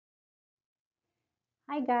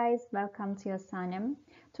Hi guys, welcome to YOSHANEM.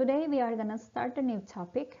 Today we are gonna start a new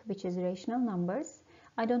topic which is rational numbers.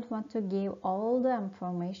 I don't want to give all the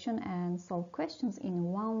information and solve questions in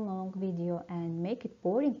one long video and make it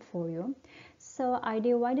boring for you. So I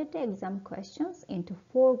divided the exam questions into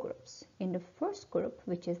 4 groups. In the first group,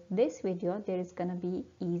 which is this video, there is gonna be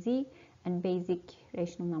easy and basic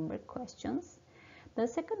rational number questions. The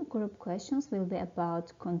second group questions will be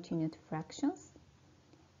about continued fractions.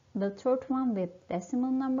 The third one with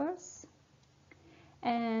decimal numbers,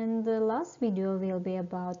 and the last video will be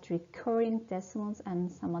about recurring decimals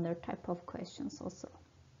and some other type of questions also.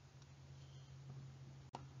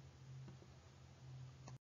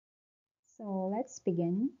 So let's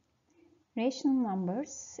begin. Rational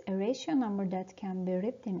numbers, a ratio number that can be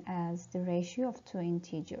written as the ratio of two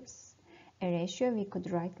integers. A ratio we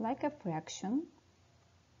could write like a fraction,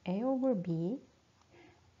 a over b,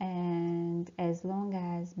 and as long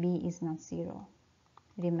as b is not 0.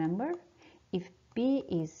 Remember, if b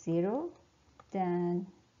is 0, then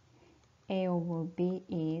a over b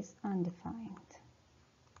is undefined.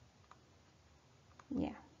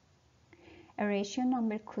 Yeah. A ratio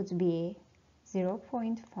number could be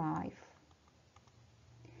 0.5,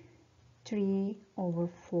 3 over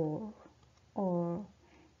 4, or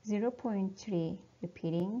 0.3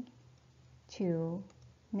 repeating, 2,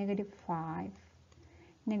 -5,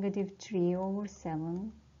 -3 over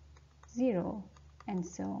 7, 0, and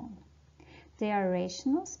so on. They are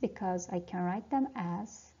rationals because I can write them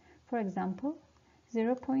as, for example,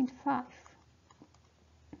 0.5.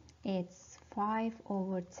 It's 5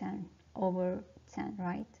 over 10,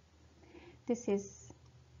 right? This is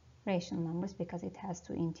rational numbers because it has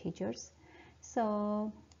two integers.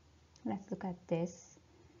 So let's look at this.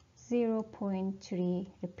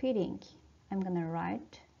 0.3 repeating. I'm gonna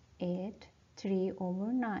write it 3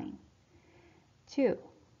 over 9. 2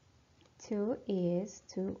 is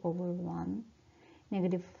 2 over 1.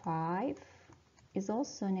 -5 is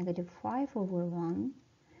also -5 over 1.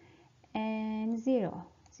 And 0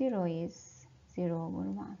 is 0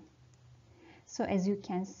 over 1. So as you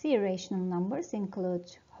can see, rational numbers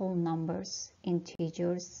include whole numbers,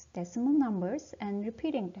 integers, decimal numbers, and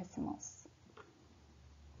repeating decimals.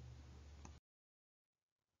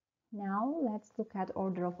 Now let's look at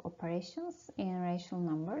order of operations in rational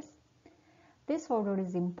numbers. This order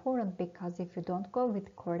is important because if you don't go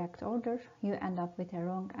with correct order, you end up with a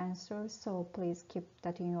wrong answer. So please keep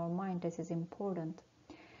that in your mind. This is important.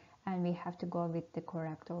 And we have to go with the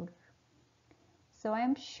correct order. So I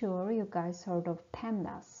am sure you guys heard of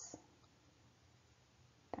PEMDAS.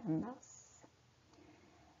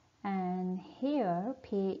 And here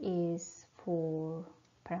P is for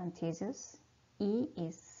parentheses, E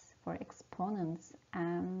is for exponents,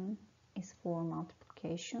 M is for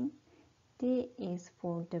multiplication, D is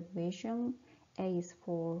for division, A is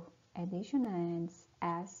for addition, and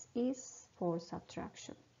S is for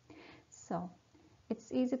subtraction. So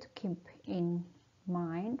it's easy to keep in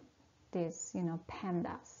mind this,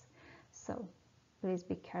 PEMDAS. So please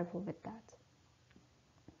be careful with that.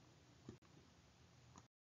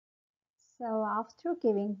 So after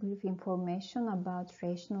giving brief information about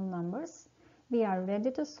rational numbers, we are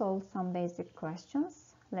ready to solve some basic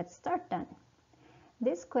questions. Let's start then.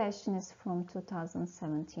 This question is from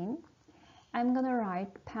 2017. I'm gonna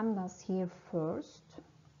write PEMDAS here first.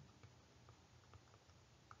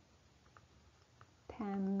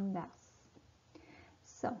 PEMDAS.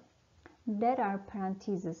 So there are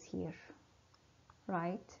parentheses here,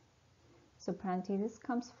 right? So parentheses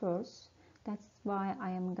comes first. That's why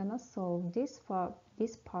I am gonna solve this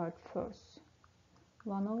part first.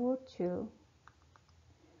 1 over 2,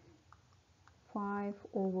 5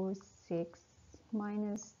 over 6,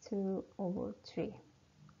 minus 2 over 3.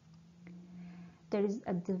 There is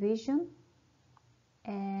a division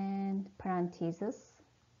and parentheses.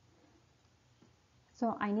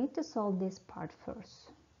 So I need to solve this part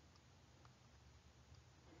first.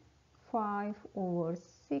 5 over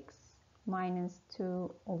 6 minus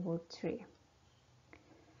 2 over 3.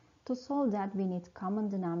 To solve that, we need common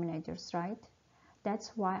denominators, right?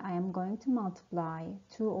 That's why I am going to multiply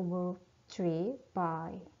 2 over 3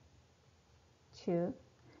 by 2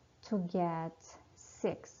 to get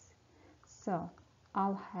 6. So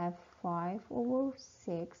I'll have 5 over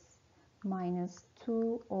 6 minus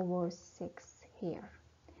 2 over 6 here.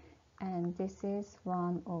 And this is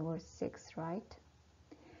 1 over 6, right?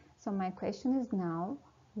 So my question is now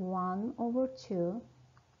 1 over 2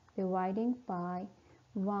 dividing by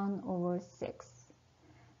 1 over 6.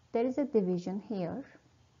 There is a division here.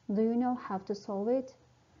 Do you know how to solve it?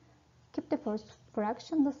 Keep the first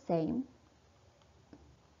fraction the same,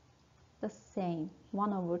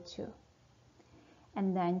 1 over 2.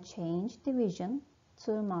 and then change division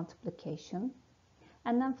to multiplication,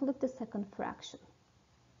 and then flip the second fraction.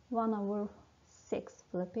 1 over 6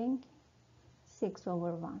 flipping 6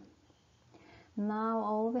 over 1. Now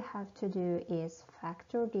all we have to do is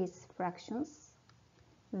factor these fractions,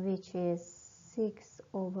 which is 6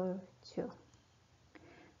 over 2.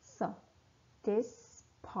 So this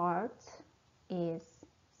part is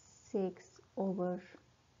 6 over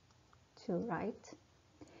 2, right?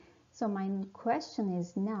 So my question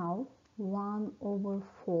is now 1 over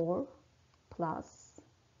 4 plus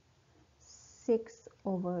 6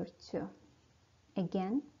 over 2.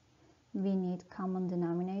 Again, we need common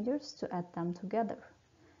denominators to add them together.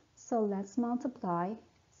 So let's multiply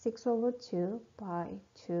 6 over 2 by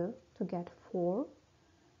 2 to get 4.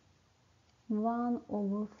 1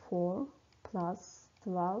 over 4 plus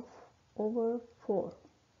 12 over 4.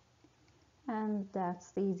 And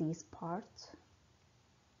that's the easiest part.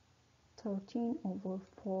 13 over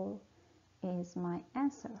 4 is my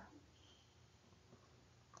answer.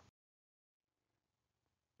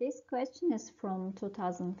 This question is from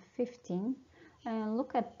 2015, and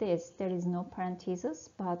look at this. There is no parentheses,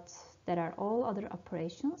 but there are all other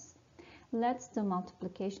operations. Let's do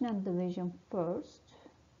multiplication and division first.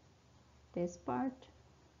 This part,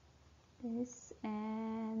 this,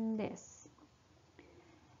 and this.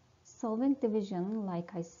 Solving division,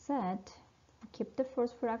 like I said, keep the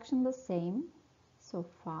first fraction the same, so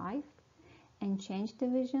 5, and change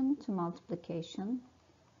division to multiplication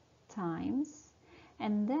times,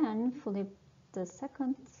 and then flip the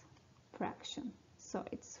second fraction. So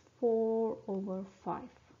it's 4 over 5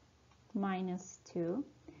 minus 2.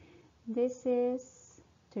 This is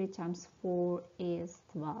 3 times 4 is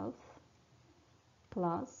 12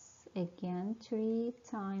 plus again 3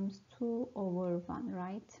 times 2 over 1,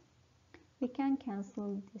 right? We can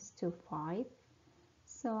cancel this to 5.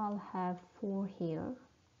 So I'll have 4 here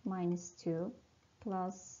minus 2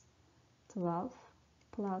 plus 12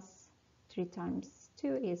 plus 3 times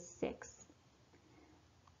 2 is 6.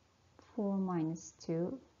 4 minus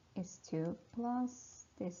 2 is 2 plus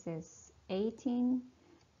this is 18.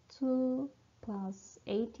 2 plus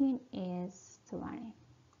 18 is 20.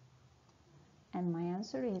 And my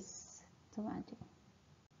answer is 20.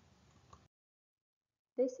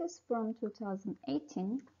 This is from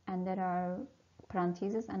 2018 and there are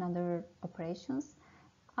parentheses and other operations.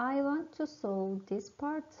 I want to solve this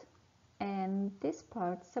part and this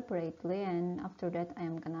part separately, and after that I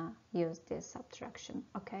am gonna use this subtraction,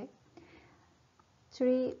 okay?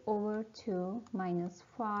 3 over 2 minus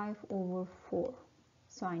 5 over 4.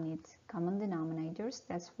 So I need common denominators.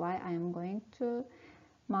 That's why I am going to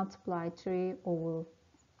multiply 3 over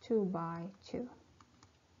 2 by 2.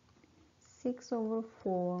 6 over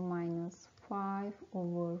 4 minus 5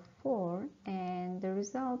 over 4, and the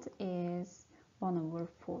result is 1 over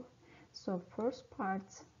 4. So first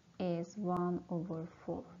part is 1 over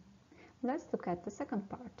 4. Let's look at the second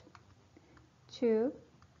part. 2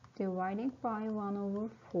 dividing by 1 over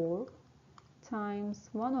 4 times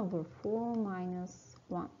 1 over 4 minus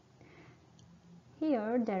 1.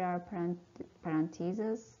 Here there are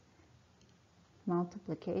parentheses,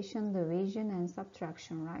 multiplication, division, and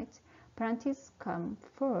subtraction, right? Parentheses come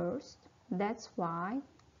first. That's why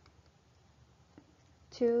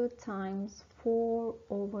 2 times 4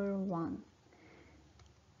 over 1,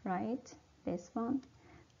 right? This one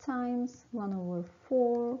times 1 over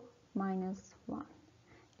 4 minus 1.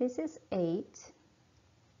 This is 8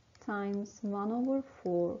 times 1 over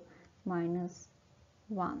 4 minus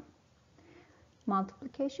 1.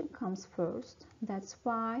 Multiplication comes first. That's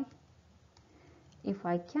why if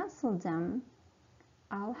I cancel them,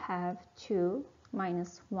 I'll have 2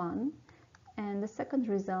 minus 1, and the second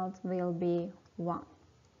result will be 1.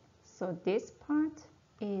 So this part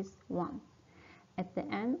is 1. At the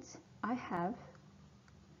end, I have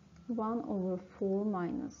 1 over 4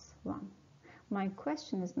 minus 1. My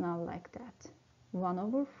question is now like that. 1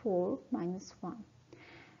 over 4 minus 1.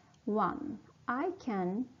 1. I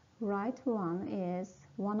can write 1 is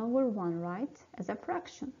 1 over 1, right? As a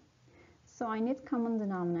fraction. So I need common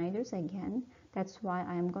denominators again. That's why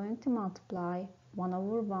I am going to multiply 1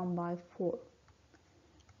 over 1 by 4.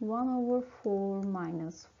 1 over 4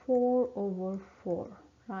 minus 4 over 4,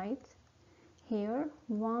 right? Here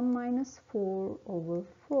 1 minus 4 over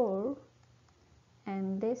 4,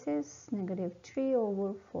 and this is negative 3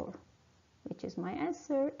 over 4, which is my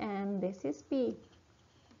answer, and this is B.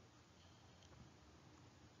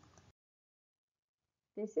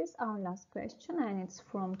 This is our last question and it's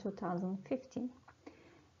from 2015.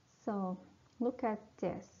 So look at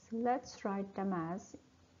this. Let's write them as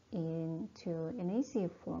into an easy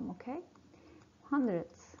form, okay?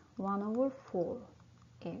 Hundredths, 1 over 4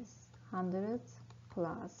 is 100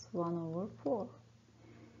 plus 1 over 4.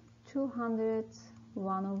 200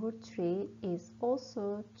 1 over 3 is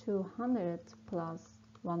also 200 plus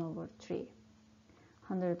 1 over 3.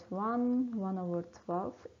 101 1 over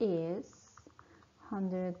 12 is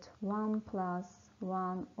 101 plus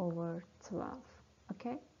 1 over 12.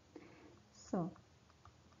 Okay, so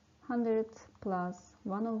 100 plus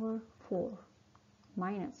 1 over 4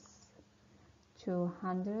 minus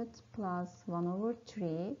 200 plus 1 over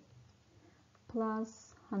 3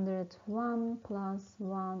 plus 101 plus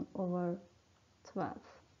 1 over 12.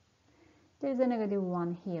 There is a negative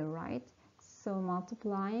 1 here, right? So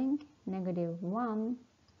multiplying negative 1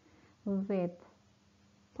 with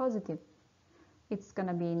positive, it's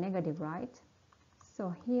gonna be negative, right?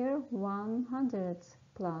 So here 100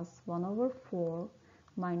 plus 1 over 4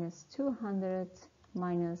 minus 200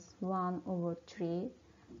 minus 1 over 3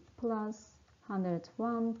 plus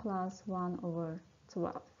 101 plus 1 over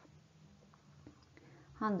 12.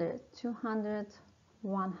 100, 200,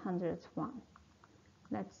 101.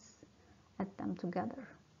 Let's add them together.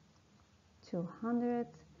 200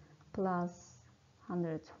 plus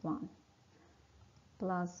 101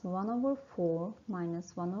 plus 1 over 4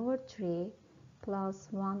 minus 1 over 3 plus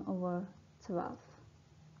 1 over 12.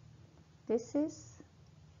 This is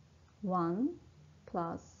 1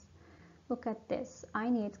 plus, look at this, I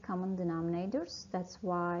need common denominators, that's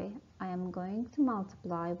why I am going to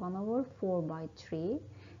multiply 1 over 4 by 3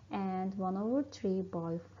 and 1 over 3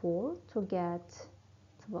 by 4 to get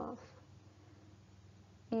 12.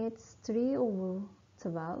 It's 3 over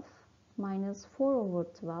 12 minus 4 over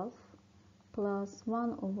 12 plus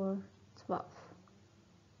 1 over 12.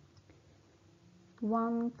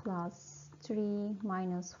 1 plus 3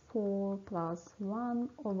 minus 4 plus 1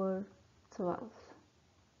 over 12.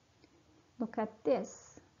 Look at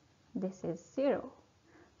this. This is 0.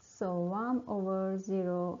 So 1 over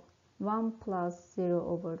 0, 1 plus 0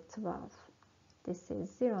 over 12. This is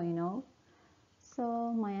 0, you know.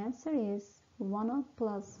 So my answer is 1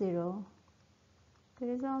 plus 0. The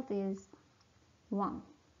result is 1.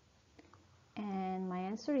 And my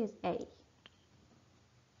answer is A.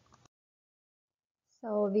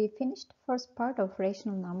 So we finished the first part of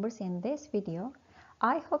rational numbers in this video.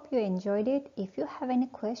 I hope you enjoyed it. If you have any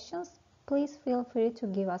questions, please feel free to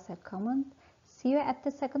give us a comment. See you at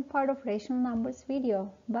the second part of rational numbers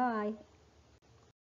video. Bye.